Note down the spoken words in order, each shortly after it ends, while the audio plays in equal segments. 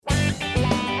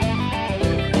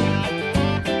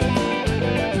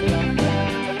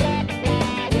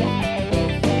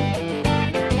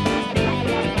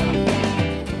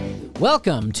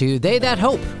Welcome to They That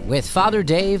Hope with Father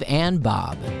Dave and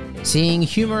Bob, seeing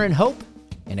humor and hope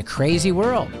in a crazy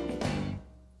world.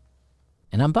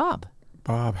 And I'm Bob.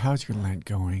 Bob, how's your Lent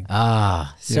going?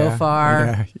 So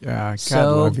far, God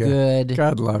so love you. good.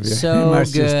 God love you. So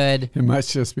good. It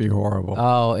must just be horrible.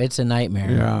 Oh, it's a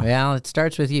nightmare. Yeah. Well, it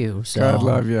starts with you. So, God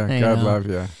love you. God know. love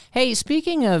you. Hey,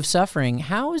 speaking of suffering,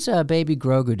 how is baby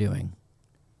Grogu doing?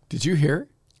 Did you hear?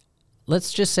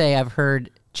 Let's just say I've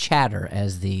heard chatter,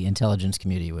 as the intelligence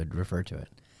community would refer to it.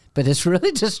 But it's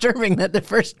really disturbing that the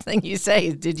first thing you say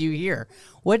is, "Did you hear?"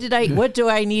 What do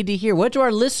I need to hear? What do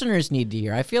our listeners need to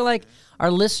hear? I feel like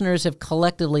our listeners have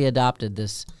collectively adopted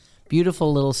this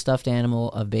beautiful little stuffed animal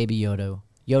of Baby Yoda.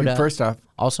 First off,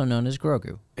 also known as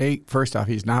Grogu. First off,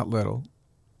 he's not little.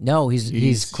 No,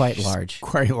 he's quite large.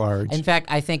 Quite large. In fact,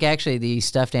 I think actually the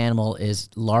stuffed animal is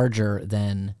larger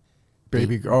than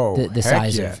the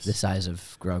size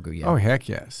of Grogu. Yeah. Oh, heck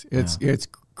yes. It's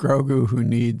Grogu who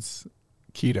needs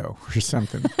keto or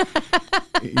something.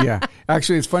 Yeah.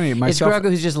 Actually, it's funny. It's Grogu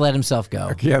who's just let himself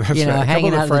go. Yeah, that's right.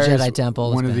 Hanging out in the Jedi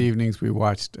Temple. One of the evenings we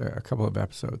watched a couple of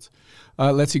episodes.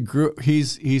 Let's see.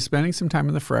 He's spending some time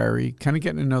in the friary, kind of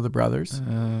getting to know the brothers,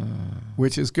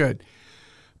 which is good.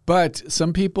 But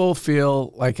some people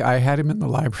feel like I had him in the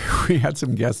library. We had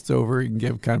some guests over and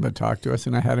give kind of a talk to us,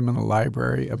 and I had him in the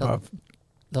library above.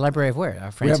 The library of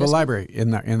where? We have a library in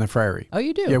the friary. Oh,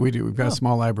 you do? Yeah, we do. We've got a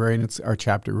small library, and it's our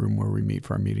chapter room where we meet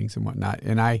for our meetings and whatnot.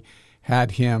 And I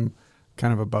had him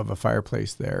kind of above a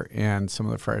fireplace there, and some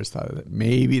of the friars thought that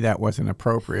maybe that wasn't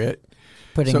appropriate.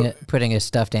 Putting a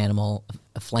stuffed animal,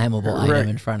 a flammable item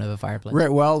in front of a fireplace.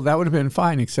 Right. Well, that would have been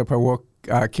fine, except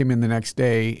I came in the next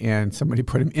day, and somebody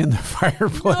put him in the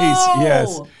fireplace.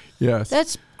 No! Yes.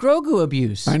 That's Grogu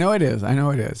abuse. I know it is. Do you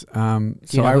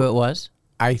know who it was?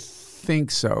 I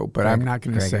think so, but I'm not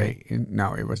going to say.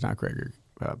 No, it was not Gregory.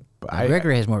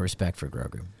 Gregory has more respect for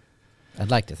Grogu. I'd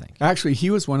like to think. Actually, he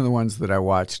was one of the ones that I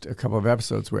watched a couple of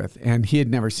episodes with, and he had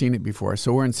never seen it before.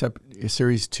 So we're in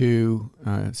series 2,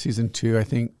 season 2, I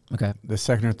think. Okay. The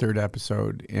second or third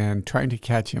episode, and trying to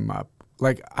catch him up.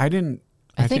 Like I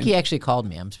think he actually called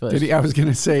me. I'm supposed. Did he? I was going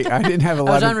to say I didn't have a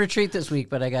lot. I was on retreat this week,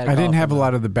 but I didn't have a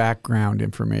lot of the background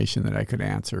information that I could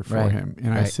answer for him,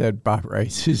 and I said, "Bob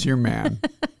Rice is your man."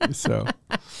 So,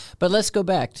 but let's go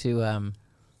back to.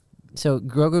 So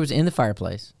Grogu was in the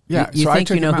fireplace. Yeah, you think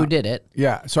you know who did it?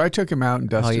 Yeah, so I took him out and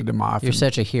dusted him off. You're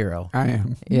such a hero. I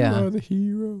am. Yeah, you are the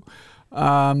hero.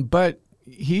 But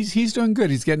he's doing good.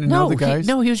 He's getting to know the guys.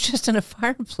 He was just in a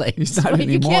fireplace. He's not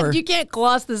anymore. You can't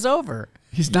gloss this over.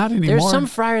 He's not anymore. There's some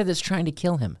friar that's trying to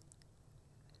kill him.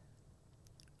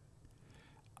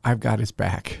 I've got his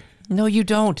back. No, you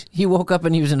don't. He woke up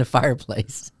and he was in a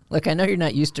fireplace. Look, I know you're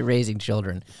not used to raising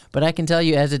children, but I can tell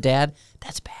you as a dad,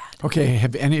 that's bad. Okay,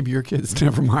 have any of your kids,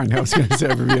 never mind, I was going to say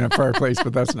ever be in a fireplace,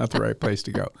 but that's not the right place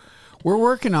to go. We're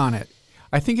working on it.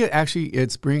 I think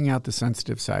it's bringing out the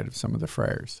sensitive side of some of the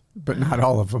friars, but not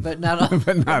all of them. But not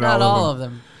all of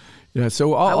them. Yeah,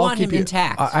 so I want him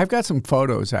intact. I've got some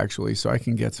photos actually, so I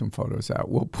can get some photos out.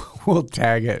 We'll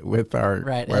tag it with our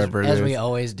whatever as we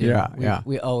always do. Yeah,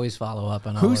 we always follow up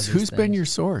on all of these Who's been your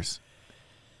source?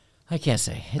 I can't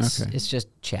say. It's just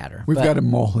chatter. We've got a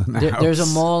mole in the house. There's a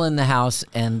mole in the house,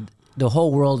 and the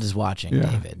whole world is watching,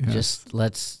 David. Yes. Just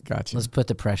let's put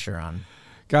the pressure on.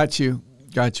 Got you.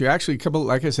 Actually, a couple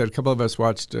of us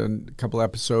watched a couple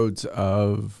episodes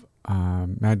of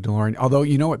Mandalorian. Although,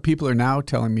 you know what? People are now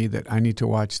telling me that I need to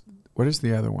watch, what is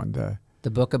the other one?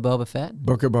 The Book of Boba Fett?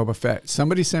 Book of Boba Fett.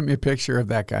 Somebody sent me a picture of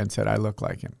that guy and said I look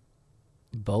like him.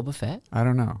 Boba Fett? I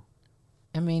don't know.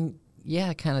 I mean,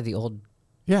 yeah, kind of the old...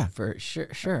 Yeah. For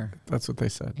sure. That's what they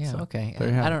said. Yeah, so okay.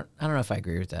 I don't know if I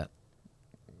agree with that.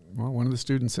 Well, one of the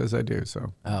students says I do, so take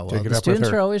it up with her. The students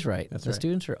are always right. That's the right.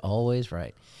 students are always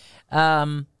right.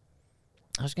 I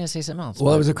was going to say something else.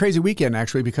 Well, it was a crazy weekend,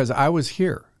 actually, because I was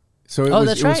here. So it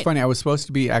was funny. I was supposed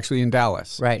to be actually in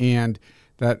Dallas. Right. And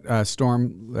that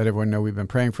storm, let everyone know we've been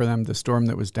praying for them, the storm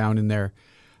that was down in there,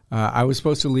 I was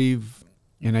supposed to leave,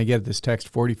 and I get this text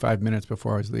 45 minutes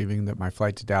before I was leaving that my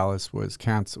flight to Dallas was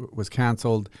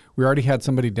canceled. We already had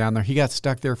somebody down there. He got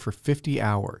stuck there for 50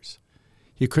 hours.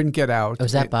 He couldn't get out.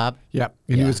 Was that Bob? Yeah.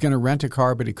 And he was going to rent a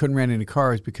car, but he couldn't rent any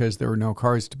cars because there were no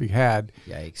cars to be had.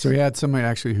 Yikes. So he had somebody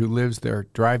actually who lives there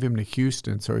drive him to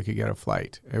Houston so he could get a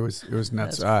flight. It was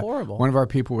nuts. That's horrible. One of our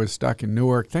people was stuck in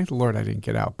Newark. Thank the Lord I didn't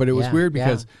get out. But it was weird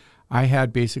because I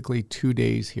had basically 2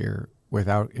 days here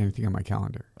without anything on my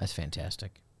calendar. That's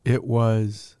fantastic. It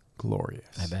was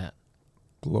glorious. I bet.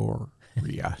 Glorious.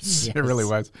 Yes. It really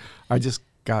was. I just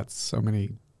got so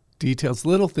many details,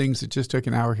 little things that just took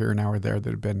an hour here, an hour there that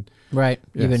have been right.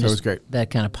 Yeah, Even so it just was great. that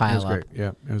kind of It pile was up. great. Yeah,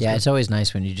 it was Yeah, good. it's always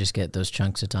nice when you just get those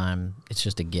chunks of time. It's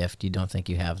just a gift. You don't think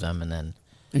you have them, and then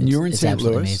And you were in it's St.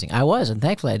 absolutely Louis. amazing. I was, and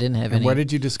thankfully I didn't have And any. what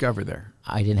did you discover there?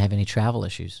 I didn't have any travel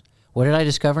issues. What did I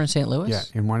discover in St. Louis? Yeah,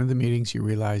 in one of the meetings, you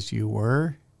realized you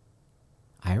were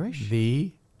Irish.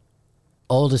 the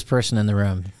Oldest person in the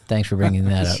room. Thanks for bringing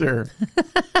that up. sure.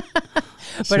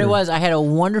 But it was. I had a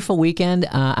wonderful weekend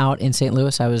out in St.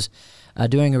 Louis. I was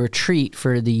doing a retreat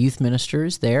for the youth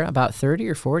ministers there. About 30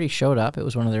 or 40 showed up. It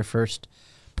was one of their first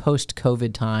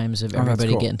post-COVID times of Oh, that's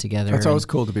everybody cool. getting together. That's and always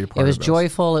cool to be a part it of was those.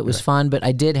 joyful. It was fun. But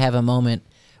I did have a moment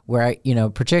where I,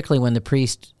 particularly when the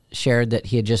priest shared that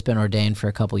he had just been ordained for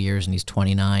a couple years and he's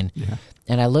 29. Yeah.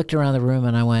 And I looked around the room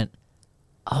and I went,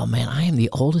 "Oh man, I am the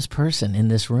oldest person in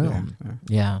this room."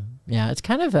 Yeah. It's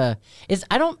kind of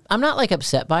I'm not like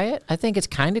upset by it. I think it's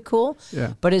kind of cool.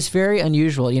 Yeah. But it's very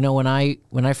unusual. When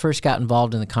I first got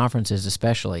involved in the conferences,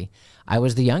 especially, I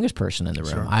was the youngest person in the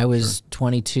room. I was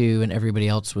 22 and everybody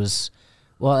else was,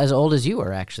 well, as old as you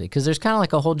were actually, because there's kind of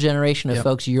like a whole generation of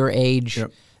folks your age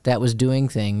that was doing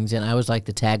things, and I was like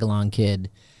the tag-along kid,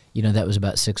 that was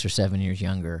about 6 or 7 years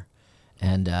younger.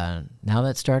 And now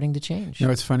that's starting to change.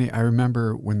 It's funny. I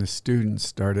remember when the students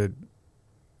starting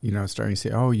to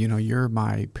say, "Oh, you're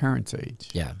my parents' age."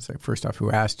 Yeah. It's like, first off,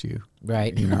 who asked you?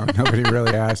 Right. Nobody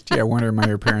really asked. Yeah, I wonder, am I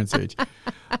your parents' age?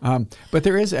 But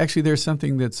there's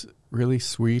something that's really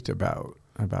sweet about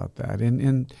that.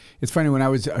 And it's funny, when I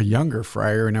was a younger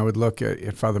friar and I would look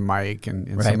at Father Mike and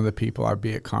some of the people, I'd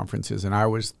be at conferences, and I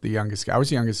was the youngest guy. I was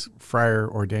the youngest friar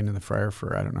ordained in the friar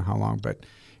for I don't know how long,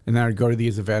 and then I'd go to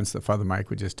these events that Father Mike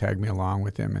would just tag me along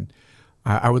with him. And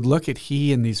I would look at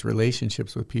he and these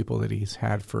relationships with people that he's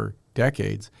had for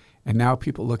decades, and now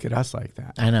people look at us like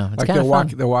that. I know. It's like kind of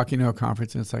fun. they'll walk into a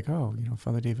conference and it's like, "Oh,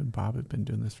 Father Dave and Bob have been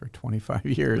doing this for 25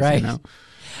 years." Right.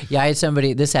 Yeah, I had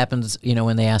somebody, this happens,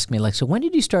 when they ask me, like, "So when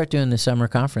did you start doing the summer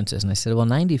conferences?" And I said, "Well,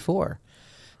 94.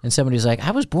 And somebody was like,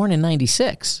 "I was born in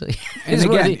 96. And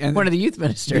again, one of the youth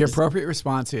ministers. The appropriate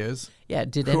response is, yeah,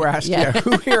 who asked? Yeah,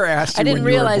 who here asked you? I didn't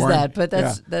when you were realize born? that, but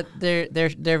that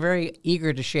they're very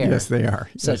eager to share. Yes, they are.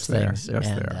 Such Yes, they are. things. Yes,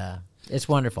 and, they are. It's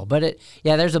wonderful, but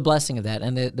there's a blessing of that,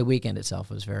 and the weekend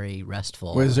itself was very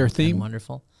restful. Was there a and theme?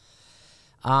 Wonderful.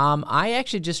 I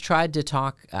actually just tried to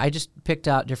talk. I just picked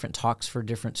out different talks for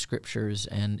different scriptures,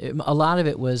 and a lot of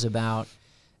it was about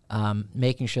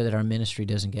making sure that our ministry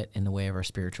doesn't get in the way of our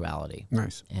spirituality.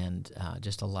 Nice. And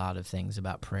just a lot of things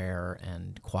about prayer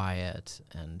and quiet,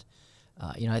 and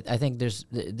I think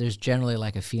there's generally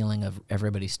like a feeling of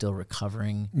everybody still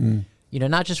recovering.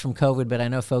 Not just from COVID, but I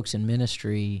know folks in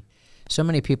ministry. So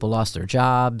many people lost their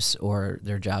jobs, or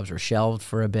their jobs were shelved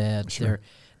for a bit. Sure.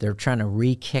 They're trying to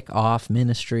re-kick off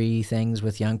ministry things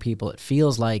with young people. It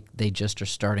feels like they just are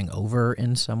starting over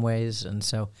in some ways. And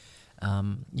so,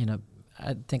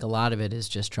 I think a lot of it is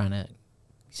just trying to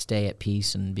stay at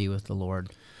peace and be with the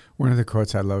Lord. One of the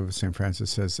quotes I love of St. Francis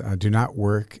says, "Do not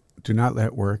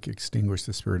let work extinguish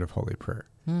the spirit of holy prayer."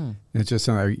 And it's just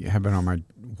something I have been on my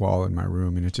wall in my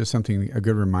room, and it's just a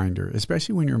good reminder,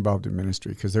 especially when you're involved in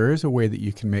ministry, because there is a way that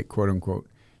you can make, quote unquote,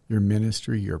 your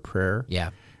ministry your prayer.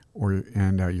 Yeah.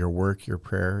 And your work, your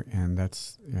prayer, and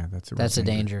that's a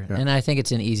danger. Yeah. And I think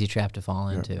it's an easy trap to fall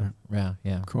into. Yeah.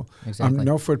 Cool. Exactly.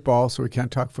 No football, so we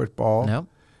can't talk football. No.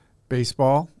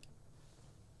 Baseball.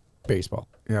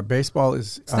 Yeah, baseball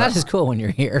is... It's not as cool when you're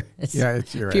here. You're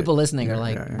right. People listening Yeah, are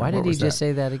like, yeah. why did he just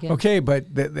say that again? Okay, but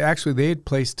actually they had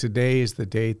placed today as the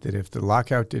date that if the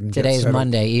lockout didn't get Today's settled...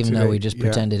 Monday, even though we just yeah,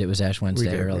 pretended it was Ash we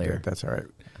Wednesday did. earlier. That's all right.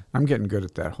 I'm getting good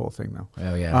at that whole thing, though.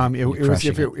 Oh, yeah. It was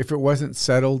if it wasn't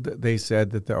settled, they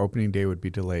said that the opening day would be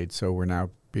delayed, so we're now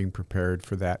being prepared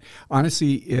for that.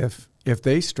 Honestly, if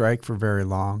they strike for very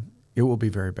long, it will be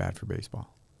very bad for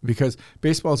baseball, because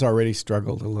baseball's already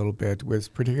struggled a little bit,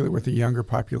 particularly with the younger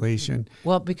population.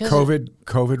 Well, because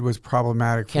COVID was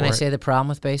problematic for it. Can I say the problem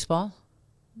with baseball?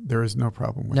 There is no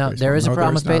problem with No, baseball. there is a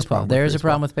problem with not baseball. There is a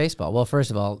problem with baseball. Well, first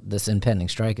of all, this impending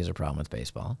strike is a problem with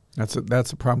baseball. That's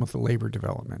a problem with the labor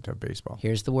development of baseball.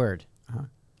 Here's the word.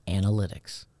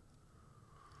 Analytics.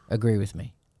 Agree with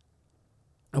me.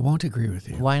 I won't agree with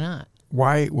you. Why not?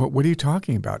 Why? What are you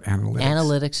talking about? Analytics.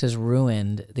 Analytics has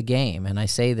ruined the game, and I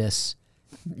say this.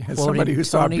 As somebody who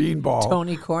saw Beanball.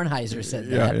 Tony Kornheiser said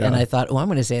Yeah, that, yeah. and I thought, I'm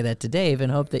going to say that to Dave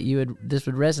and hope that this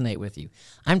would resonate with you.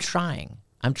 I'm trying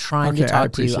to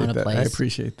talk to you on a place I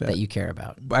appreciate that. you care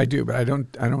about. I do, but I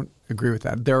don't agree with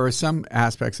that. There are some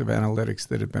aspects of analytics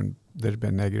that have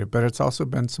been negative, but it's also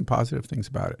been some positive things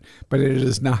about it. But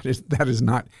that is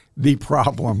not the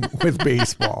problem with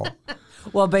baseball.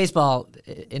 Well, baseball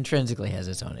intrinsically has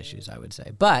its own issues, I would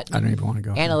say. But I don't even want to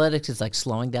go. analytics is like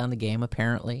slowing down the game,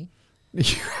 apparently.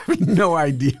 You have no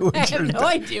idea what I have no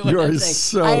idea what you I'm are saying.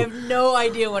 so. I have no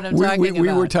idea what I'm talking about.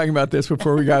 We were talking about this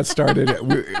before we got started.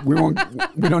 we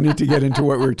don't need to get into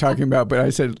what we were talking about, but I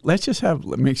said, let's just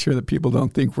make sure that people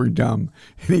don't think we're dumb.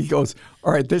 And he goes,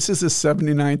 all right, this is the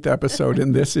 79th episode,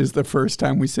 and this is the first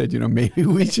time we said, maybe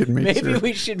we should make sure. Maybe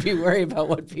we should be worried about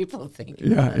what people think.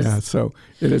 Yeah. So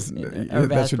it is.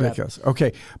 That's ridiculous.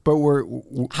 Okay, but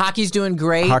hockey's doing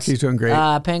great. Hockey's doing great.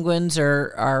 Penguins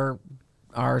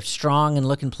are strong and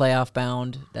looking playoff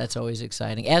bound. That's always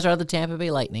exciting. As are the Tampa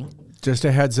Bay Lightning. Just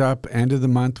a heads up, end of the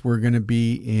month, we're going to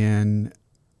be in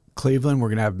Cleveland. We're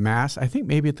going to have Mass, I think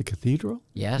maybe at the Cathedral.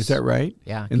 Yes. Is that right?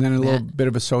 Yeah. And then a little bit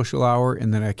of a social hour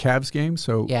and then a Cavs game.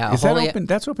 So yeah, is that open?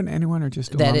 That's open to anyone or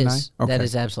just alumni? That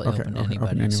is absolutely open to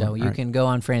anybody. Open to so you can go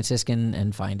on Franciscan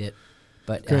and find it.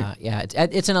 But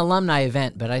it's an alumni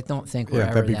event, but I don't think we're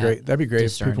ever that'd be great. That'd be great.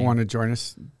 discerning. If people want to join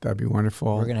us, that'd be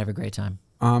wonderful. We're going to have a great time.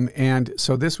 And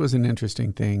so this was an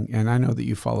interesting thing, and I know that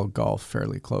you follow golf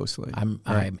fairly closely. I'm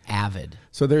avid.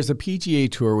 So there's a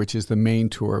PGA Tour, which is the main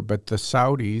tour, but the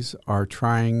Saudis are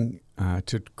trying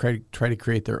to try to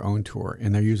create their own tour,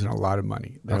 and they're using a lot of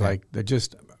money. They're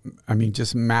just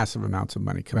massive amounts of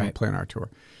money coming to play on our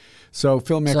tour. So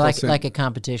Phil Mickelson, so like a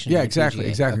competition. Yeah,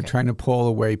 exactly. Okay. Trying to pull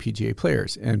away PGA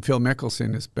players, and Phil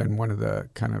Mickelson has been one of the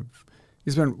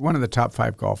top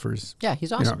 5 golfers. Yeah,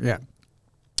 he's awesome.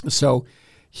 So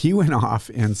he went off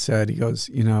and said, he goes,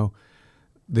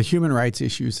 the human rights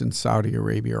issues in Saudi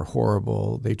Arabia are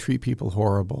horrible. They treat people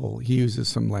horrible. He uses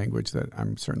some language that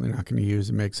I'm certainly not going to use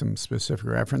and make some specific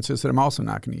references that I'm also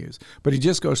not going to use. But he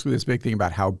just goes through this big thing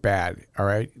about how bad,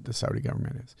 the Saudi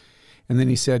government is. And then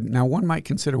he said, now one might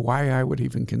consider why I would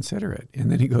even consider it.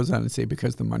 And then he goes on to say,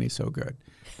 because the money's so good.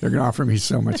 They're going to offer me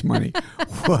so much money.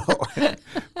 Well,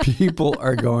 people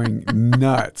are going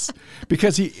nuts.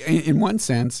 Because in one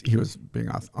sense, he was being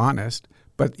honest,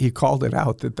 but he called it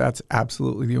out that that's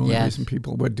absolutely the only reason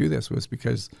people would do this was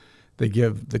because they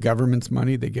give the governments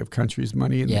money, they give countries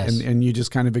money, and you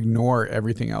just kind of ignore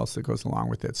everything else that goes along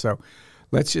with it. So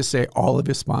let's just say all of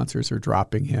his sponsors are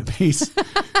dropping him. He's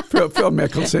Phil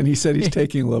Mickelson. He said he's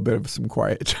taking a little bit of some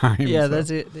quiet time. Yeah,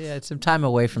 that's it. Yeah, it's some time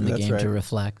away from the game to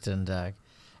reflect and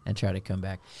try to come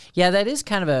back. Yeah, that is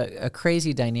kind of a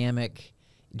crazy dynamic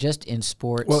just in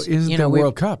sports. Well, the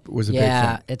World Cup was a big thing.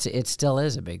 Yeah, it still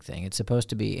is a big thing. It's supposed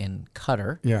to be in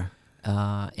Qatar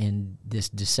in this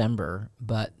December,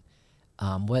 but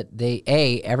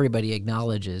everybody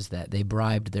acknowledges that they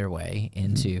bribed their way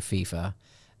into FIFA.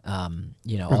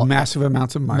 With massive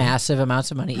amounts of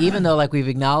money. Even though, we've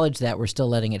acknowledged that, we're still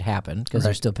letting it happen because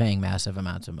they're still paying massive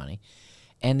amounts of money.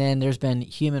 And then there's been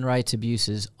human rights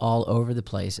abuses all over the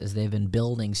place as they've been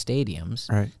building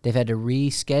stadiums. Right. They've had to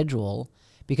reschedule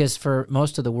because for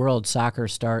most of the world, soccer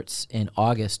starts in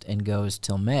August and goes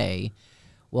till May.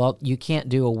 Well, you can't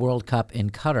do a World Cup in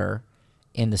Qatar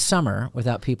in the summer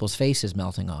without people's faces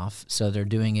melting off. So they're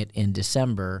doing it in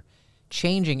December,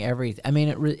 changing everything. I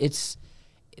mean,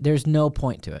 there's no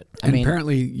point to it.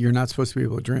 Apparently, you're not supposed to be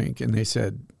able to drink, and they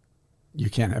said you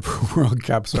can't have a World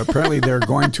Cup. So apparently, they're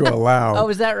going to allow. Oh,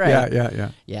 is that right?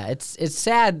 Yeah. Yeah, it's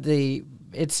sad.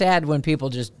 It's sad when people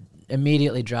just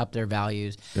immediately drop their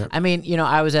values. Yep. I mean,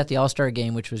 I was at the All-Star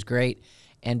game, which was great.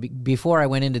 And before I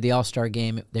went into the All-Star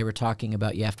game, they were talking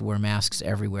about you have to wear masks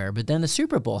everywhere. But then the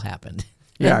Super Bowl happened.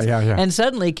 Yeah. And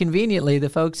suddenly, conveniently, the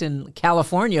folks in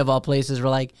California, of all places, were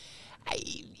like,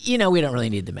 we don't really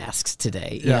need the masks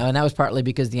today. You know? And that was partly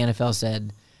because the NFL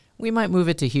said, we might move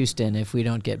it to Houston if we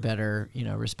don't get better,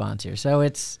 response here. So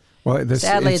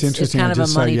sadly, it's interesting. It's kind of a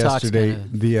money talk. Yesterday,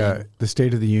 the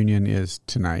State of the Union is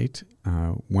tonight,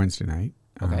 Wednesday night.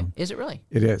 Okay. Is it really?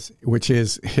 It is, which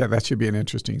is, that should be an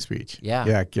interesting speech.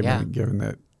 Yeah. Given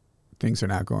that things are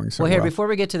not going so well. Well, before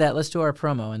we get to that, let's do our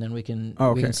promo, and then we can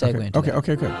segue into that.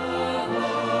 Okay, good.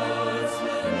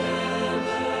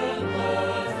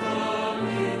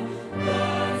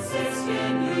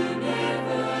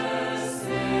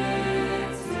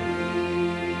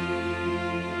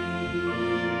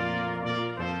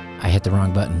 I hit the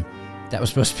wrong button. That was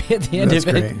supposed to be at the end of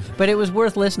it. Great. But it was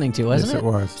worth listening to, wasn't it? Yes, it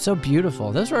was. So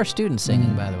beautiful. Those are our students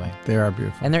singing, by the way. They are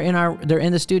beautiful. And they're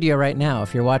in the studio right now.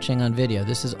 If you're watching on video,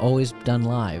 this is always done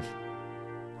live.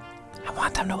 I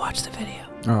want them to watch the video.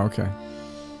 Oh, okay.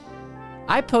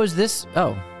 I posed this.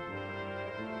 Oh.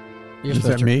 You're Is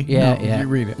that me? Yeah, no, yeah. You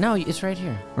read it. No, it's right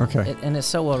here. Okay. And it's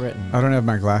so well written. I don't have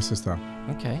my glasses, though.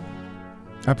 Okay.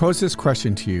 I posed this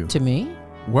question to you. To me?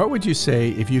 What would you say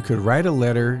if you could write a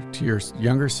letter to your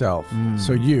younger self,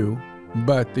 so you,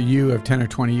 but the you of 10 or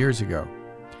 20 years ago?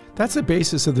 That's the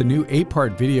basis of the new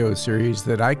 8-part video series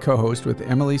that I co-host with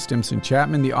Emily Stimson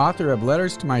Chapman, the author of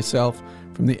Letters to Myself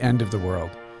from the End of the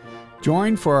World.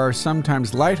 Join for our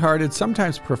sometimes lighthearted,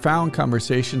 sometimes profound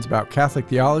conversations about Catholic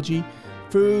theology,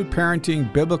 food,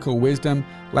 parenting, biblical wisdom,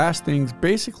 last things,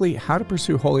 basically how to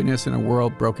pursue holiness in a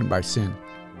world broken by sin.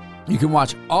 You can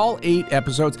watch all 8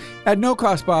 episodes at no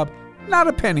cost, Bob. Not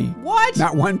a penny. What?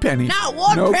 Not one penny. Not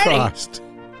one no penny? No cost.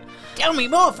 Tell me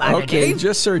more, Father Okay, Dave.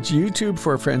 just search YouTube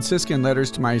for Franciscan Letters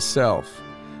to Myself.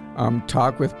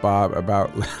 Talk with Bob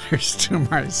about Letters to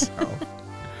Myself.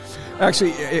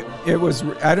 Actually, it was.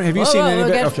 I don't. Have you seen any of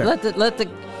it? Okay. Let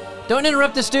the. Don't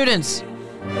interrupt the students.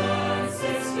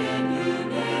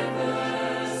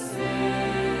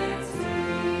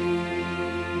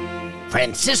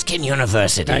 Franciscan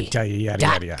University. I tell you,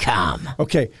 yada. .com.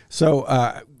 Okay, so.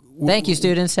 Thank you,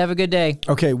 students. Have a good day.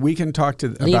 Okay, we can talk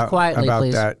Leave quietly, about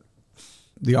please. that.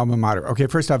 The alma mater. Okay,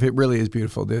 first off, it really is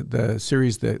beautiful. The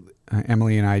series that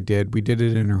Emily and I did, we did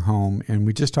it in her home, and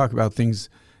we just talk about things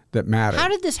that matter. How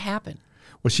did this happen?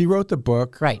 Well, she wrote the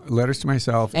book, right. Letters to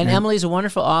Myself. And Emily's a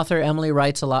wonderful author. Emily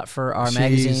writes a lot for our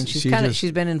magazine.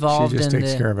 She's been involved. She just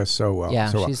takes care of us so well.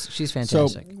 Yeah, so she's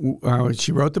fantastic. So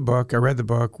she wrote the book. I read the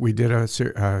book. We did a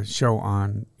show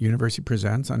on University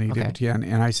Presents on EWTN,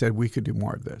 and I said we could do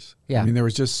more of this. Yeah. I mean, there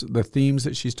was just the themes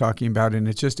that she's talking about, and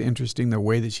it's just interesting the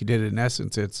way that she did it. In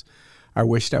essence, I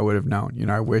wished I would have known.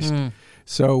 I wished.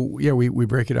 So yeah, we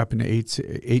break it up into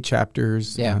eight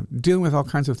chapters. Yeah. Dealing with all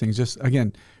kinds of things. Just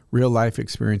again, real life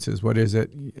experiences. What is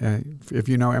it? If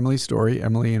you know Emily's story,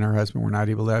 Emily and her husband were not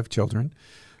able to have children.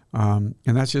 And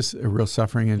that's just a real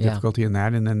suffering and difficulty in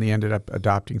that. And then they ended up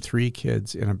adopting 3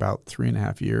 kids in about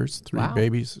 3.5 years, 3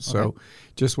 babies. So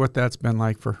just what that's been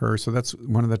like for her. So that's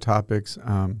one of the topics.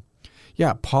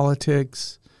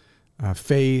 Politics,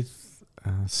 faith,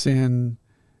 sin,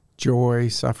 joy,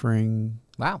 suffering.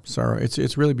 Wow. Sorrow.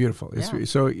 It's really beautiful.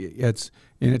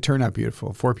 And it turned out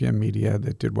beautiful. 4 p.m. Media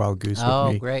that did Wild Goose with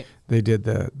me. Oh, great. They did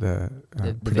the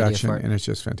production, and it's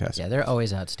just fantastic. Yeah, they're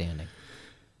always outstanding.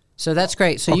 So that's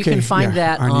great. So you can find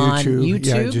that on YouTube.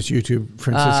 Yeah, just YouTube,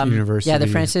 Franciscan University. Yeah, the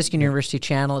Franciscan University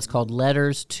channel. It's called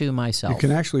Letters to Myself. You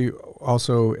can actually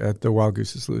also at the Wild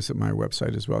Goose is Loose at my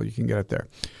website as well. You can get it there.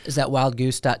 Is that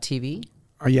wildgoose.tv?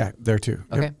 Yeah, there too.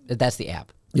 Okay, Yep. that's the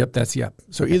app. Yep, that's the app.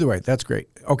 So either way, that's great.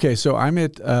 Okay, so I'm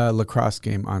at a lacrosse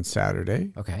game on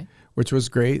Saturday. Okay. Which was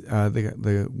great.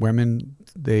 The women,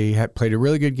 they had played a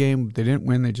really good game. They didn't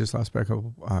win. They just lost by a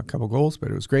couple goals,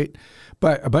 but it was great.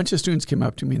 But a bunch of students came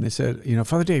up to me and they said,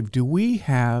 Father Dave, do we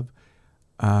have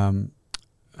a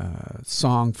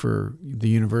song for the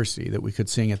university that we could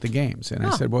sing at the games? And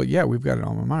I said, well, yeah, we've got an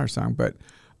alma mater song, but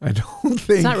I don't think...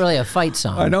 It's not really a fight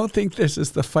song. I don't think this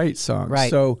is the fight song. Right.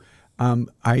 So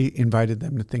I invited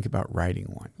them to think about writing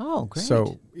one. Oh, great.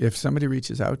 So if somebody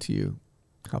reaches out to you,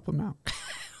 help them out.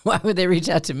 Why would they reach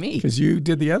out to me? Because you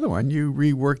did the other one. You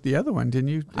reworked the other one, didn't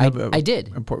you? I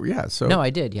did. Yeah. So no, I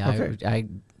did. Yeah. Okay.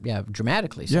 I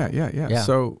dramatically. So. Yeah.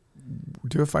 So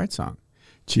do a fight song.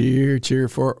 Cheer, cheer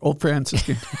for old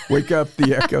Franciscan. Wake up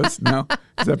the echoes. No,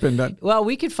 has that been done? Well,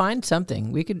 we could find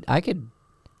something.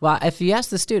 Well, if you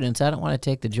ask the students, I don't want to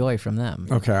take the joy from them.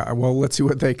 Okay. Well, let's see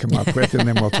what they come up with, and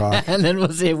then we'll talk. And then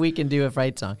we'll see if we can do a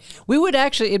fight song. We would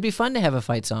actually. It'd be fun to have a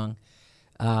fight song.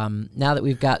 Now that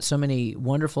we've got so many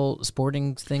wonderful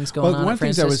sporting things going on. One at of the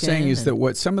things I was saying is and that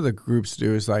what some of the groups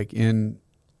do is like in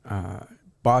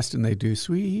Boston, they do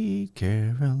 "Sweet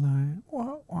Caroline."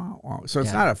 Wah, wah, wah. So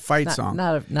it's not a fight song.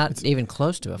 Not even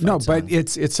close to a fight song. No, song. but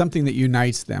it's something that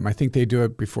unites them. I think they do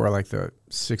it before like the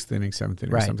 6th inning, 7th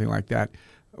inning, or something like that.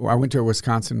 I went to a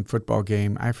Wisconsin football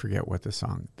game. I forget what the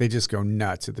song. They just go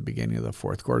nuts at the beginning of the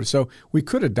 4th quarter. So we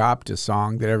could adopt a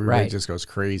song that everybody just goes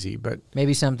crazy. But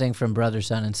maybe something from Brother,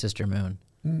 Sun, and Sister Moon.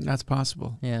 That's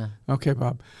possible. Yeah. Okay,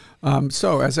 Bob.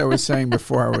 So as I was saying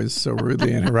before I was so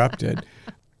rudely interrupted,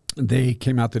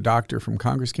 the doctor from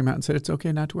Congress came out and said it's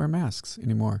okay not to wear masks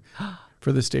anymore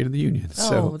for the State of the Union.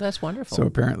 Oh, that's wonderful. So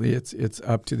apparently it's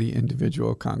up to the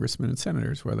individual congressmen and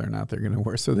senators whether or not they're going to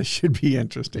wear. So this should be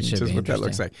interesting, what that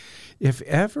looks like. If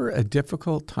ever a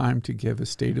difficult time to give a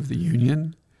State of the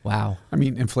Union. Wow. I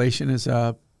mean, inflation is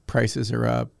up, prices are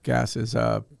up, gas is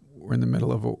up. We're in the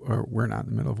middle of we're not in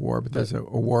the middle of war, but there's a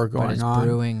war going on. It's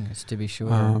brewing, to be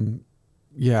sure.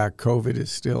 Yeah, COVID is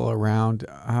still around.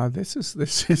 This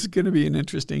is going to be an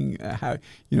interesting.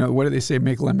 What do they say?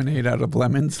 Make lemonade out of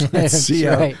lemons. Let's see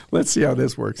how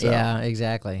this works out. Yeah,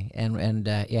 exactly. And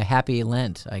happy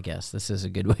Lent. I guess this is a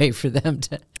good way for them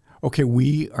to. Okay,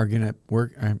 we are going to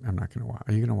work. I'm not going to watch.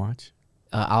 Are you going to watch?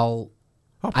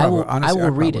 Honestly, I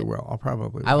will read it. I'll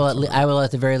probably. I will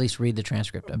at the very least read the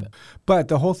transcript of it. But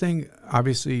the whole thing,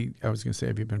 obviously, I was going to say,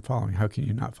 have you been following? How can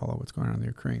you not follow what's going on in the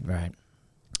Ukraine? Right.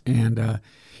 And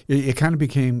it kind of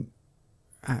became,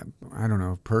 I don't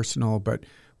know, personal. But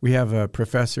we have a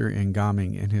professor in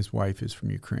Gaming, and his wife is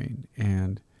from Ukraine,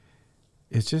 and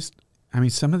it's just, I mean,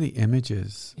 some of the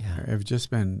images have just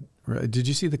been. Did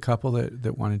you see the couple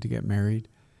that wanted to get married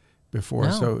before?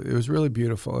 No. So it was really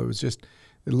beautiful. It was just,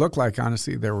 it looked like,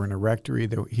 honestly, they were in a rectory.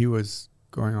 He was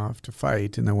going off to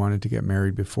fight, and they wanted to get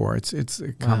married before. It's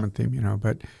a common theme,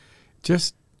 but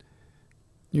just,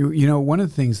 you know, one of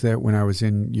the things that when I was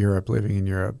in Europe, living in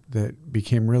Europe, that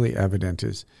became really evident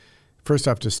is, first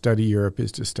off, to study Europe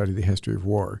is to study the history of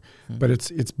war. Mm-hmm. But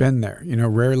it's been there. You know,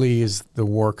 rarely is the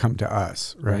war come to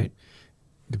us, right?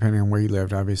 Depending on where you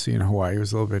lived. Obviously, in Hawaii, it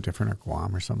was a little bit different, or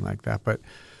Guam or something like that. But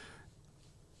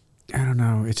I don't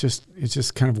know. It's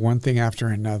just kind of one thing after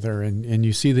another, and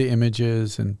you see the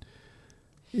images, and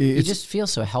you just feel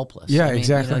so helpless. Yeah, I mean,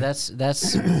 exactly. You know,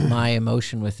 that's my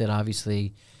emotion with it.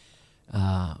 Obviously,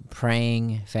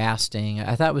 praying, fasting.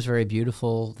 I thought it was very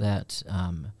beautiful that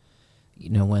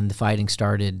when the fighting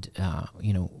started,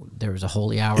 there was a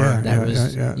holy hour the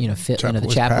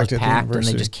chapel was packed, and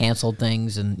they just canceled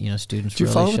things, and students. Did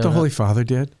you follow what the Holy Father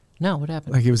did? No, what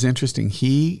happened? Like, it was interesting.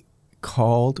 He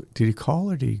called. Did he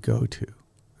call or did he go to?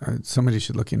 Somebody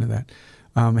should look into that.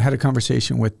 Had a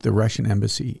conversation with the Russian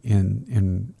embassy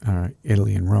in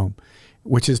Italy, in Rome,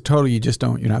 which is totally,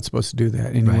 you're not supposed to do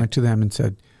that. And he went to them and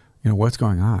said, what's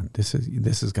going on? This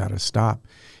has got to stop.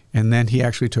 And then he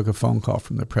actually took a phone call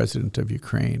from the president of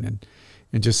Ukraine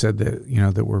and just said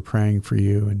that, that we're praying for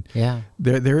you. And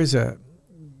there's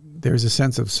a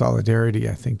sense of solidarity,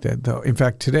 I think, that in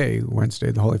fact, today,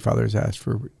 Wednesday, the Holy Father has asked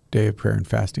for a day of prayer and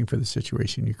fasting for the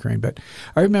situation in Ukraine. But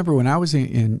I remember when I was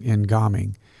in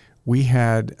Gaming, we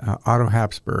had Otto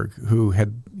Habsburg, who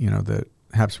had, the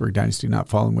Habsburg dynasty not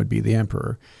fallen, would be the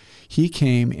emperor. He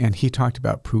came and he talked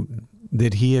about Putin,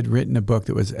 that he had written a book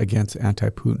that was against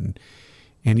anti-Putin.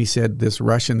 And he said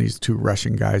these two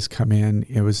Russian guys come in.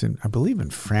 It was I believe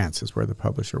in France is where the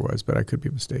publisher was, but I could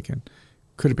be mistaken.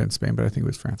 Could have been Spain, but I think it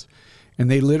was France. And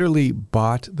they literally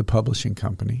bought the publishing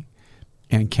company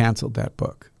and canceled that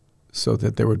book so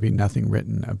that there would be nothing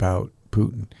written about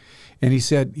Putin. And he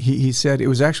said it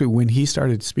was actually when he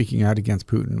started speaking out against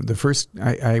Putin. The first,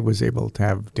 I was able to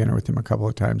have dinner with him a couple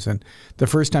of times, and the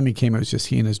first time he came, it was just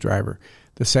he and his driver.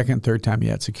 The second, third time, he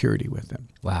had security with him.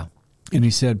 Wow. And he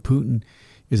said Putin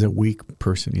is a weak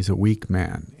person. He's a weak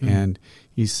man. Mm. And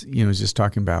he's just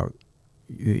talking about,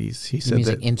 he said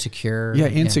that, like insecure. Yeah,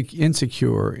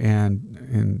 insecure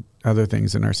and other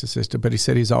things, and narcissistic. But he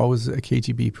said he's always a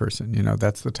KGB person.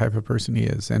 That's the type of person he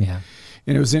is. And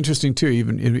and it was interesting too.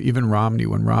 Even Romney,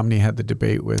 when Romney had the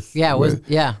debate with when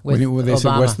they Obama.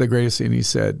 Said what's the greatest, and he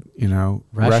said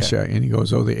Russia, and he goes,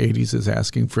 the 80s is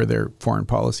asking for their foreign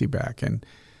policy back. And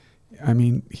I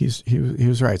mean, he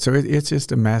was right. So it's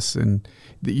just a mess, and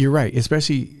you're right.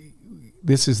 Especially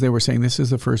they were saying this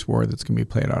is the first war that's going to be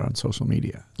played out on social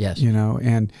media. Yes.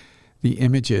 And the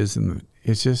images, and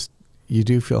it's just, you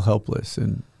do feel helpless.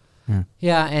 And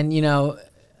yeah, and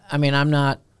I mean, I'm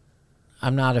not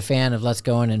a fan of let's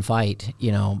go in and fight,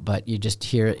 but you just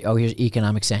hear, here's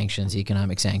economic sanctions,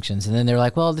 and then they're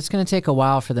like, well, it's going to take a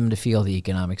while for them to feel the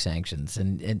economic sanctions,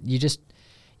 and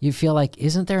you feel like,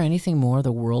 isn't there anything more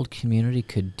the world community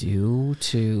could do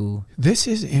to? This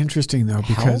is interesting though,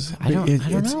 because I don't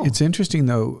know. It's interesting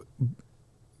though.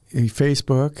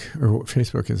 Facebook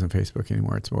isn't Facebook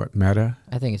anymore. It's what, Meta?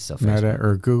 I think it's still Facebook. Meta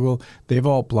or Google. They've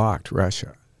all blocked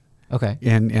Russia. Okay.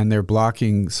 And they're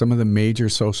blocking, some of the major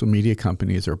social media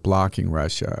companies are blocking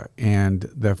Russia, and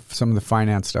some of the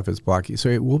finance stuff is blocking. So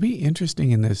it will be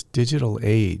interesting in this digital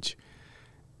age,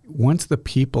 once the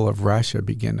people of Russia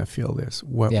begin to feel this,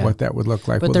 what that would look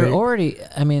like. But they're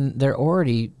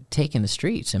already taking the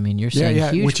streets. I mean, you're seeing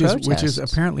huge protests. Which is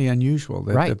apparently unusual.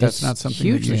 That's not something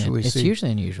you usually see. It's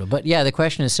hugely unusual. But yeah, the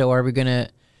question is, so are we going to,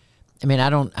 I mean, I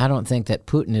don't think that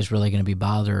Putin is really going to be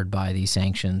bothered by these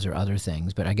sanctions or other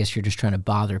things, but I guess you're just trying to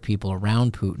bother people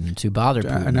around Putin to bother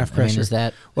Putin. Enough pressure. I mean, is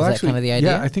that kind of the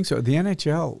idea? Yeah, I think so. The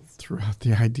NHL threw out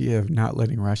the idea of not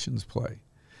letting Russians play.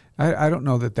 I don't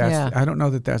know that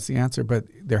that's the answer, but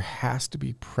there has to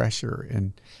be pressure.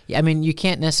 And yeah, I mean, you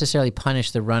can't necessarily punish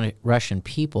the Russian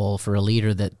people for a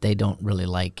leader that they don't really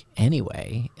like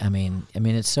anyway. I mean,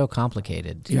 it's so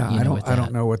complicated. Yeah, I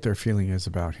don't know what their feeling is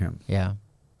about him. Yeah,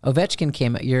 Ovechkin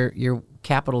came. Your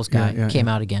Capitals guy came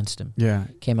out against him. Yeah,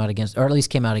 or at least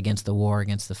came out against the war,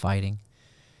 against the fighting.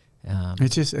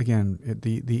 It's just, again,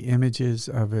 the images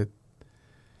of it.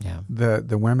 Yeah.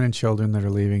 The women and children that are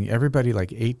leaving, everybody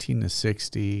like 18 to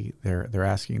 60, they're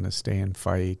asking to stay and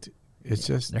fight. It's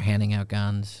just they're handing out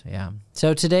guns. Yeah.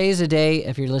 So today is a day,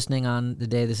 if you're listening on the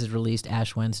day this is released,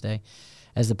 Ash Wednesday,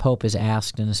 as the Pope is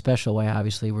asked in a special way.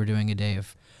 Obviously, we're doing a day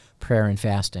of prayer and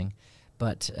fasting.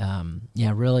 But,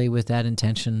 really with that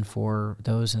intention for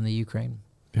those in the Ukraine.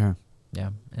 Yeah.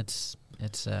 Yeah. It's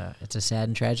a sad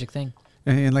and tragic thing.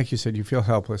 And like you said, you feel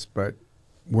helpless, but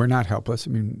we're not helpless.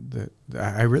 I mean,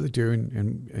 I really do,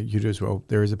 and you do as well.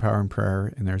 There is a power in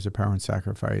prayer, and there's a power in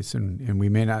sacrifice, and we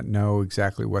may not know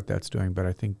exactly what that's doing, but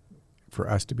I think for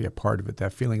us to be a part of it,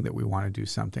 that feeling that we want to do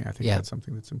something, I think that's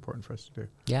something that's important for us to do.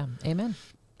 Yeah, amen.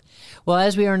 Well,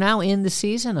 as we are now in the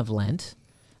season of Lent,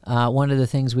 one of the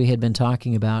things we had been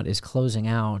talking about is closing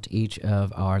out each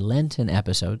of our Lenten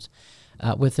episodes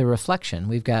with a reflection.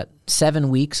 We've got 7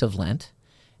 weeks of Lent,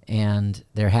 and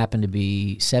there happen to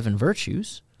be 7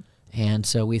 virtues, and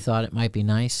so we thought it might be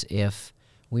nice if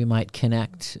we might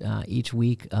connect each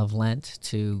week of Lent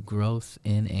to growth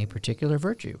in a particular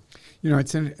virtue. You know,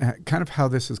 it's kind of how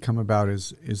this has come about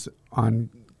is on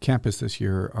campus this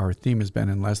year, our theme has been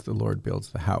Unless the Lord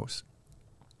Builds the House.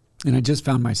 And I just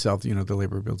found myself, the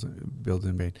labor builds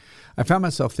in vain. I found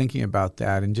myself thinking about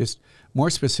that and just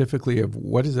more specifically of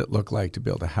what does it look like to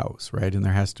build a house, right? And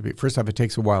there has to be, first off, it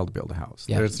takes a while to build a house.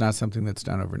 Yeah. It's not something that's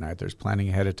done overnight. There's planning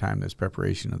ahead of time. There's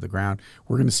preparation of the ground.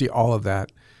 We're going to see all of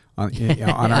that on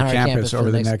our campus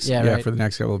over the next for the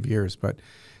next couple of years. But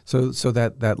so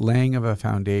that laying of a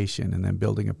foundation and then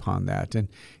building upon that. And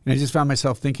I just found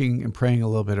myself thinking and praying a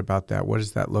little bit about that. What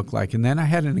does that look like? And then I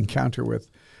had an encounter with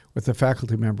a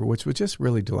faculty member, which was just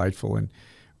really delightful. And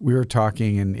we were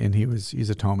talking, and he's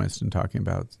a Thomist and talking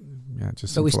about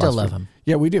just some But we philosophy. still love him.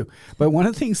 Yeah, we do. But one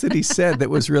of the things that he said that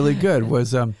was really good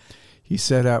was he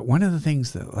said, one of the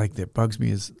things that bugs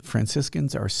me is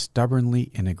Franciscans are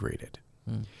stubbornly integrated.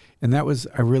 And that was,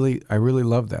 I really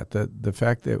love that, the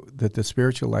fact that the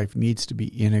spiritual life needs to be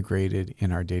integrated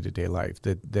in our day-to-day life,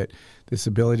 that this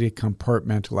ability to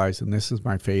compartmentalize, and this is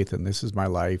my faith and this is my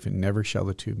life and never shall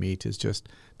the two meet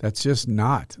that's just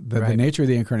not. The nature of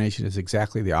the incarnation is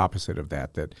exactly the opposite of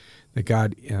that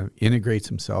God integrates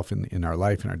himself in our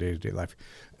life, in our day-to-day life.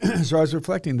 So I was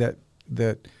reflecting that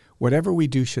whatever we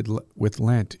do with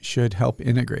Lent should help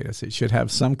integrate us. It should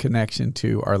have some connection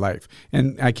to our life.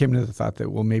 And I came to the thought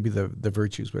that, well, maybe the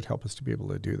virtues would help us to be able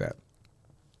to do that.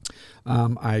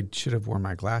 I should have worn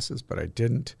my glasses, but I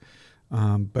didn't.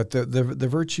 But the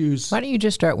virtues... Why don't you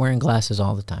just start wearing glasses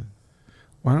all the time?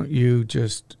 Why don't you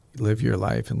just live your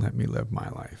life and let me live my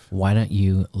life? Why don't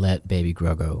you let baby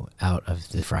Grogo out of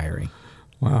the friary?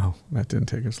 Wow, that didn't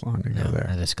take us long to go there.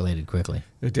 That escalated quickly.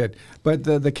 It did. But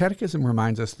the Catechism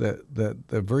reminds us that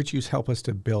the virtues help us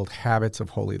to build habits of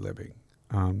holy living.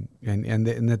 And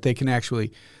that they can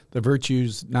actually, the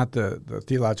virtues, not the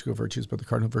theological virtues, but the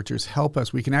cardinal virtues help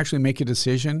us. We can actually make a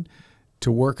decision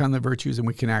to work on the virtues, and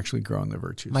we can actually grow in the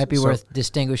virtues. Might be worth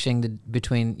distinguishing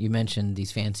between, you mentioned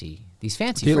these fancy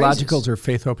theologicals phrases. Are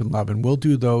faith, hope, and love, and we'll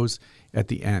do those at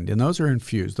the end. And those are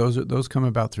infused. Those come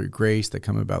about through grace. They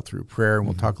come about through prayer, and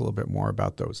we'll talk a little bit more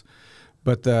about those.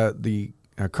 But the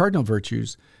cardinal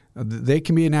virtues, they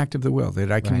can be an act of the will,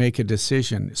 that I can make a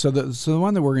decision. So the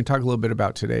one that we're going to talk a little bit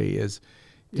about today is...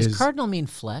 Does cardinal mean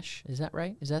flesh? Is that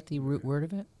right? Is that the root word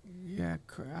of it? Yeah,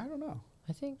 I don't know.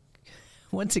 I think,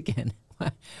 once again,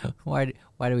 why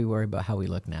do we worry about how we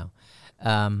look now?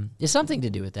 It's something to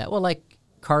do with that. Well, like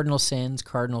cardinal sins,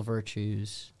 cardinal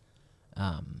virtues.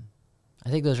 I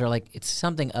think those are it's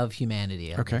something of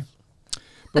humanity. Okay.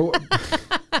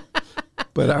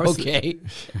 But I was okay.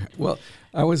 Well,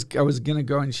 I was going to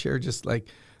go and share just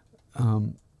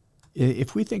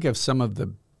if we think of some of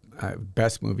the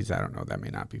best movies, I don't know, that may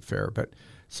not be fair, but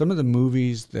some of the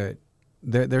movies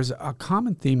there's a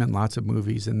common theme in lots of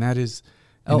movies, and that is...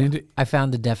 I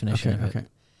found the definition of it. Okay.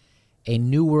 A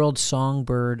New World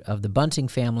songbird of the bunting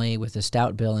family with a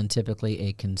stout bill and typically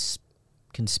a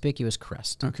conspicuous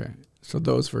crest. Okay. So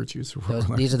those virtues.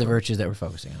 These are the virtues that we're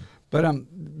focusing on. But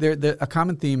a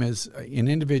common theme is an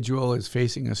individual is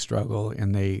facing a struggle,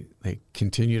 and they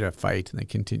continue to fight, and they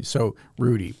continue. So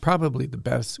Rudy, probably the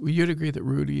best. Well, you'd agree that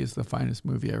Rudy is the finest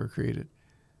movie ever created?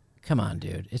 Come on,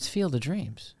 dude. It's Field of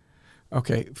Dreams.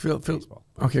 Okay, Field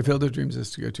of Dreams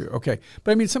is to go to. Okay,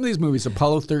 but I mean, some of these movies,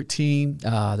 Apollo 13,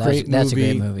 that's a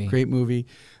great movie. Great movie.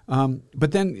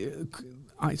 But then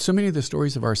so many of the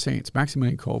stories of our saints,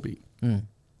 Maximilian Kolbe.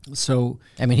 So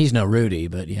I mean, he's no Rudy,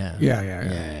 but yeah.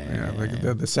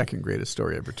 Yeah. The second greatest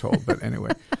story ever told. But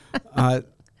anyway,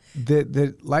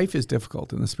 the life is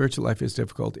difficult, and the spiritual life is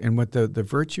difficult, and what the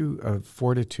virtue of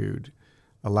fortitude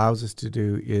allows us to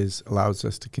do is allows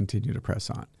us to continue to press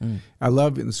on. I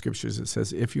love in the scriptures it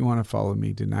says, if you want to follow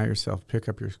me, deny yourself, pick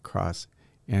up your cross.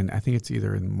 And I think it's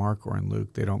either in Mark or in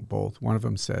Luke. They don't both. One of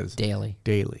them says daily.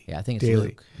 Yeah, I think it's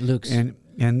daily. Luke's.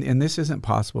 And this isn't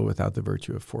possible without the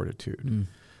virtue of fortitude.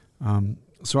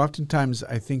 So oftentimes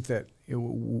I think that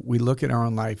we look at our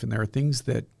own life and there are things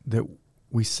that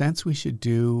we sense we should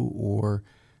do or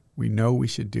we know we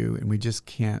should do, and we just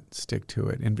can't stick to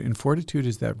it. And fortitude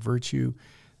is that virtue,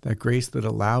 that grace that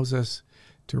allows us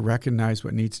to recognize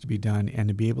what needs to be done and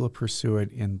to be able to pursue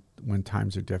it when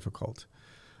times are difficult.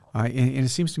 And it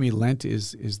seems to me Lent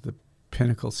is the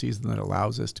pinnacle season that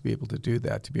allows us to be able to do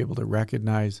that, to be able to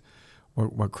recognize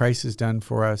what Christ has done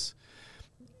for us.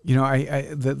 You know,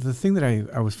 the thing that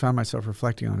I was found myself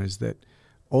reflecting on is that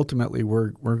ultimately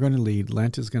we're going to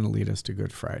Lent is going to lead us to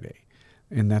Good Friday.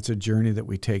 And that's a journey that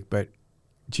we take. But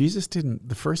Jesus didn't,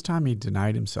 the first time he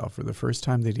denied himself or the first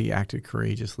time that he acted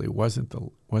courageously wasn't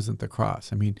the cross.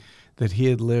 I mean, that he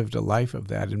had lived a life of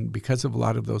that. And because of a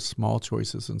lot of those small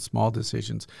choices and small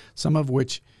decisions, some of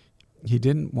which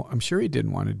I'm sure he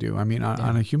didn't want to do. I mean,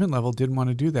 on a human level, didn't want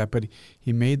to do that. But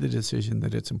he made the decision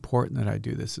that it's important that I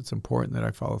do this. It's important that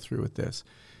I follow through with this.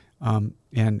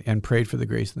 And prayed for the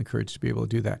grace and the courage to be able to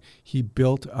do that. He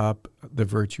built up the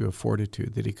virtue of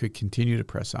fortitude, that he could continue to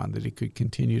press on, that he could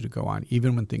continue to go on,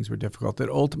 even when things were difficult, that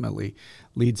ultimately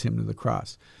leads him to the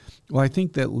cross. Well, I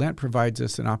think that Lent provides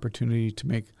us an opportunity to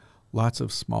make lots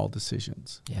of small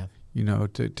decisions. Yeah. You know,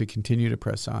 to continue to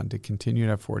press on, to continue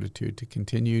to have fortitude, to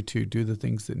continue to do the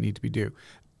things that need to be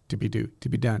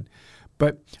done.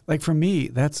 But like for me,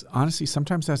 that's honestly,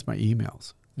 sometimes that's my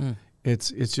emails.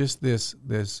 It's just this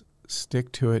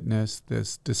stick-to-itness,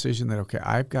 this decision that, okay,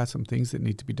 I've got some things that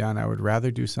need to be done. I would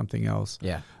rather do something else,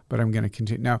 but I'm going to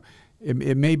continue. Now,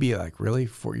 it may be like, really,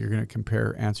 you're going to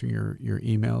compare answering your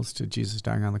emails to Jesus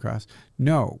dying on the cross?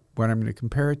 No. What I'm going to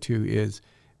compare it to is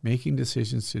making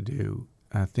decisions to do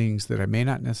things that I may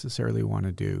not necessarily want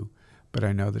to do, but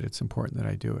I know that it's important that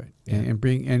I do it.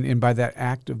 And by that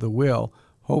act of the will,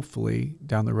 hopefully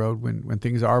down the road when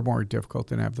things are more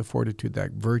difficult, and have the fortitude,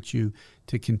 that virtue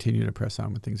to continue to press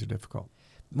on when things are difficult.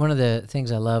 One of the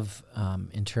things I love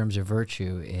in terms of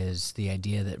virtue is the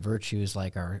idea that virtue is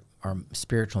like our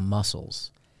spiritual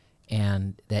muscles,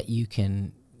 and that you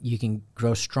can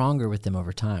grow stronger with them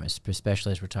over time,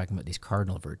 especially as we're talking about these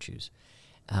cardinal virtues.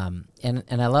 And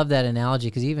I love that analogy,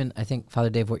 because even I think, Father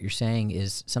Dave, what you're saying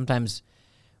is sometimes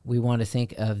we want to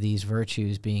think of these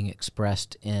virtues being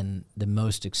expressed in the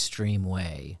most extreme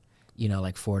way, you know,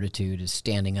 like fortitude is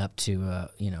standing up to a,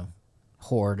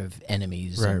 horde of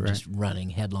enemies just running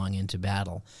headlong into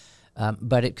battle.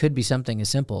 But it could be something as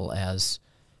simple as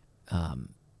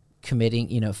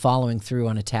committing, following through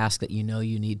on a task that you know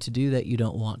you need to do that you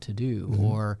don't want to do,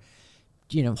 or,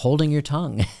 holding your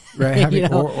tongue. Right.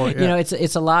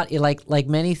 It's a lot, like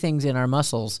many things in our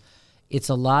muscles. It's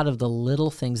a lot of the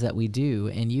little things that we do,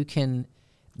 and you can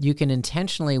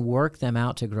intentionally work them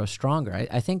out to grow stronger.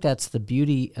 I think that's the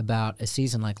beauty about a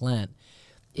season like Lent.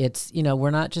 It's,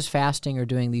 we're not just fasting or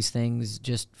doing these things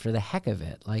just for the heck of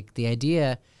it. Like the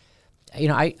idea,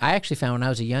 I actually found when I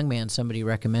was a young man, somebody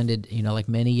recommended, like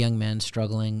many young men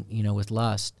struggling, with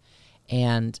lust.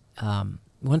 And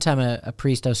one time a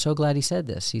priest, I was so glad he said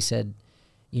this. He said,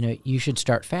 you should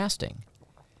start fasting.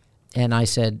 And I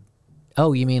said,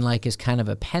 oh, you mean like as kind of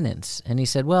a penance? And he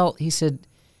said,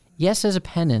 yes, as a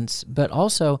penance, but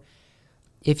also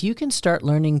if you can start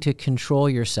learning to control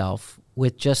yourself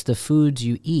with just the foods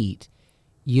you eat,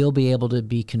 you'll be able to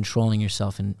be controlling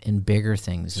yourself in bigger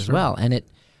things as well. And it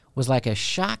was like a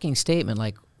shocking statement,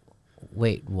 like,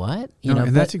 wait, what?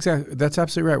 That's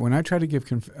absolutely right. When I try to give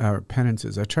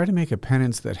penances, I try to make a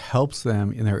penance that helps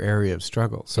them in their area of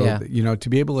struggle. So, to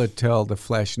be able to tell the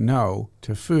flesh no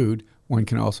to food, one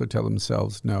can also tell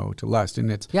themselves no to lust. And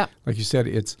it's, like you said,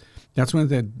 that's one of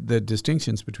the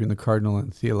distinctions between the cardinal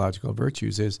and theological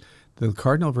virtues is the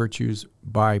cardinal virtues,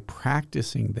 by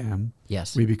practicing them,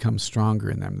 we become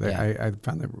stronger in them. I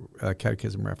found the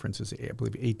catechism references, I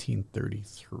believe,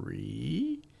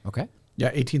 1833. Okay. Yeah,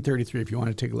 1833. If you want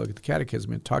to take a look at the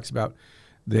catechism, it talks about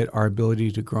that our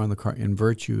ability to grow in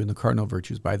virtue, in the cardinal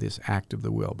virtues, by this act of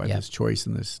the will, by this choice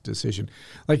and this decision.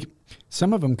 Like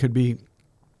some of them could be,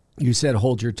 you said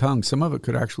hold your tongue. Some of it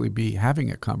could actually be having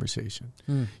a conversation.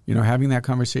 Having that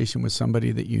conversation with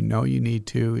somebody that you need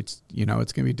to. It's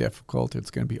it's going to be difficult. It's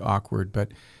going to be awkward,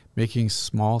 but making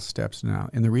small steps now.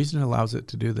 And the reason it allows it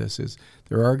to do this is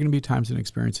there are going to be times and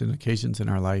experiences and occasions in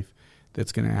our life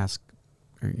that's going to ask,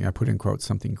 I put in quotes,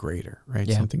 something greater, right?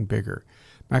 Yeah. Something bigger.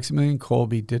 Maximilian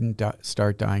Kolbe didn't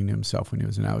start dying to himself when he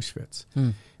was in Auschwitz.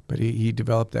 But he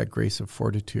developed that grace of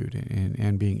fortitude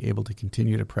and being able to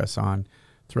continue to press on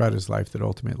throughout his life that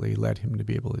ultimately led him to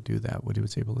be able to do that, what he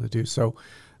was able to do. So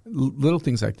little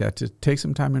things like that, to take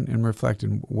some time and reflect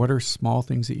on what are small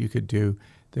things that you could do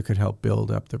that could help build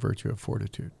up the virtue of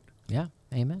fortitude. Yeah,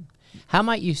 amen. How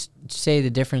might you say the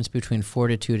difference between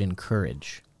fortitude and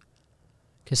courage?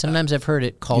 Because sometimes I've heard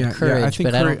it called courage,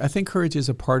 I think courage is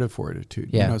a part of fortitude.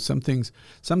 Yeah. Some things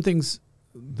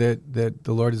that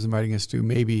the Lord is inviting us to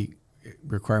maybe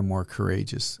require more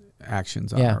courageous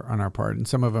actions on our part, and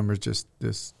some of them are just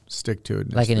this stick to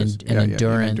it, like an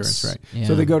endurance, right? Yeah.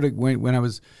 So they go to when I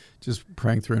was just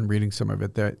praying through and reading some of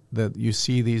it, that you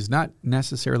see these not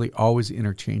necessarily always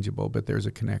interchangeable, but there's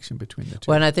a connection between the two.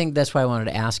 Well, and I think that's why I wanted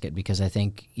to ask it, because I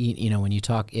think when you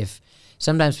talk, if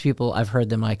sometimes people, I've heard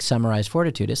them like summarize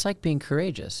fortitude, it's like being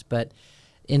courageous, but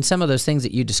in some of those things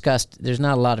that you discussed, there's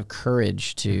not a lot of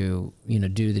courage to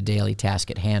do the daily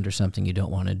task at hand or something you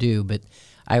don't want to do. But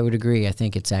I would agree. I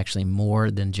think it's actually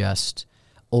more than just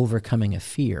overcoming a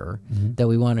fear, that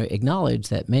we want to acknowledge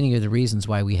that many of the reasons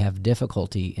why we have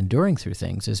difficulty enduring through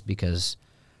things is because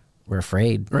we're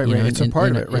afraid. Right. It's a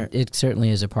part of it, right? It certainly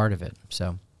is a part of it.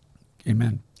 So,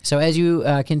 amen. So as you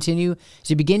continue, as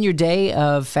you begin your day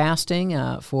of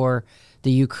fasting for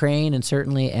the Ukraine, and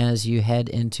certainly as you head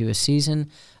into a season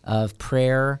of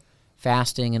prayer,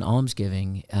 fasting, and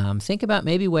almsgiving, think about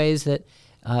maybe ways that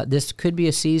this could be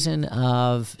a season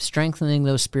of strengthening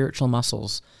those spiritual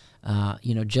muscles,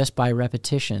 just by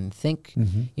repetition.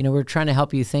 We're trying to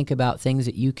help you think about things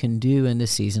that you can do in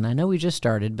this season. I know we just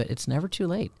started, but it's never too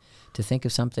late to think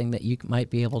of something that you might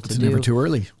be able to do. It's never too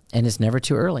early. And it's never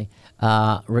too early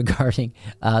regarding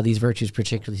these virtues,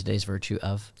 particularly today's virtue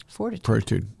of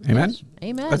fortitude. Amen? Yes.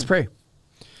 Amen. Let's pray.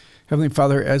 Heavenly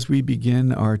Father, as we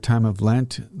begin our time of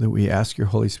Lent, that we ask your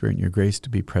Holy Spirit and your grace to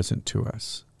be present to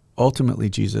us. Ultimately,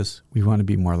 Jesus, we want to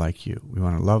be more like you. We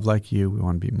want to love like you. We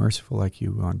want to be merciful like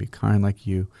you. We want to be kind like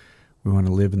you. We want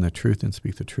to live in the truth and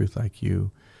speak the truth like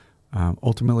you.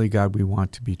 Ultimately, God, we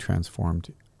want to be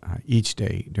transformed each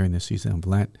day during the season of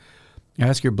Lent. I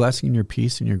ask your blessing and your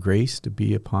peace and your grace to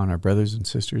be upon our brothers and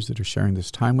sisters that are sharing this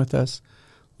time with us.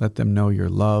 Let them know your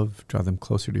love, draw them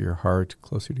closer to your heart,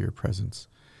 closer to your presence.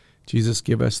 Jesus,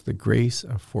 give us the grace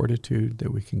of fortitude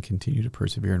that we can continue to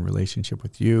persevere in relationship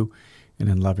with you and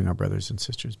in loving our brothers and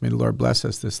sisters. May the Lord bless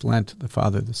us this Lent, the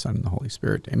Father, the Son, and the Holy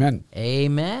Spirit. Amen.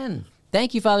 Amen.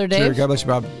 Thank you, Father Dave. Sure. God bless you,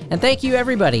 Bob. And thank you,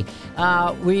 everybody.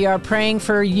 We are praying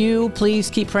for you. Please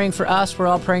keep praying for us. We're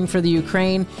all praying for the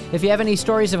Ukraine. If you have any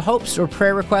stories of hopes or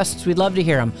prayer requests, we'd love to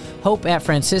hear them.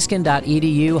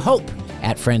 Hope@franciscan.edu.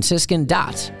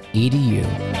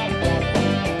 Hope@franciscan.edu.